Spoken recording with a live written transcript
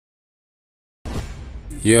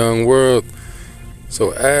Young world.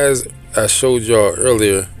 So as I showed y'all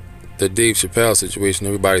earlier, the Dave Chappelle situation,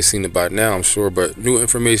 everybody's seen it by now, I'm sure, but new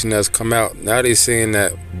information that's come out. Now they saying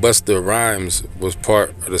that Busta Rhymes was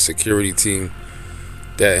part of the security team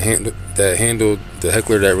that handled the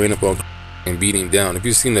heckler that ran up on and beat him down. If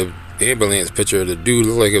you've seen the ambulance picture of the dude,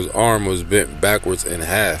 looked like his arm was bent backwards in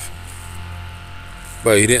half.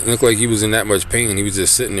 But he didn't look like he was in that much pain. He was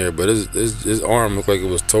just sitting there. But his arm looked like it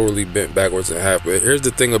was totally bent backwards in half. But here's the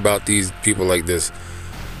thing about these people like this.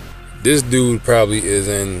 This dude probably is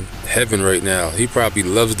in heaven right now. He probably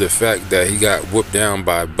loves the fact that he got whooped down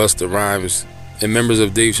by Busta Rhymes and members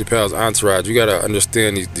of Dave Chappelle's entourage. You gotta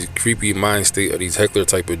understand the creepy mind state of these heckler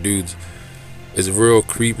type of dudes. It's real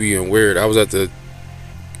creepy and weird. I was at the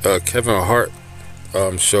Kevin Hart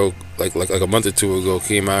show like a month or two ago.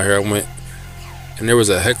 Came out here. I went. And there was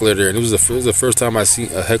a heckler there, and it was the first time I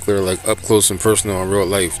seen a heckler like up close and personal in real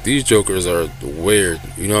life. These jokers are weird,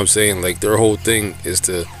 you know what I'm saying? Like their whole thing is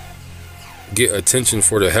to get attention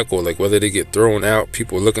for the heckle. Like whether they get thrown out,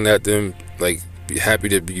 people looking at them, like be happy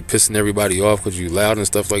to be pissing everybody off because you loud and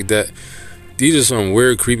stuff like that. These are some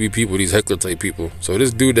weird, creepy people. These heckler type people. So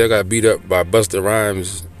this dude that got beat up by Busta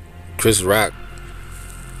Rhymes, Chris Rock,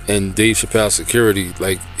 and Dave Chappelle security,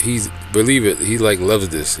 like believe it, he like loves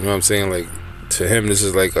this. You know what I'm saying? Like. To him, this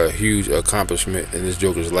is like a huge accomplishment in this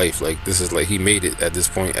joker's life. Like this is like he made it at this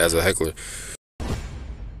point as a heckler.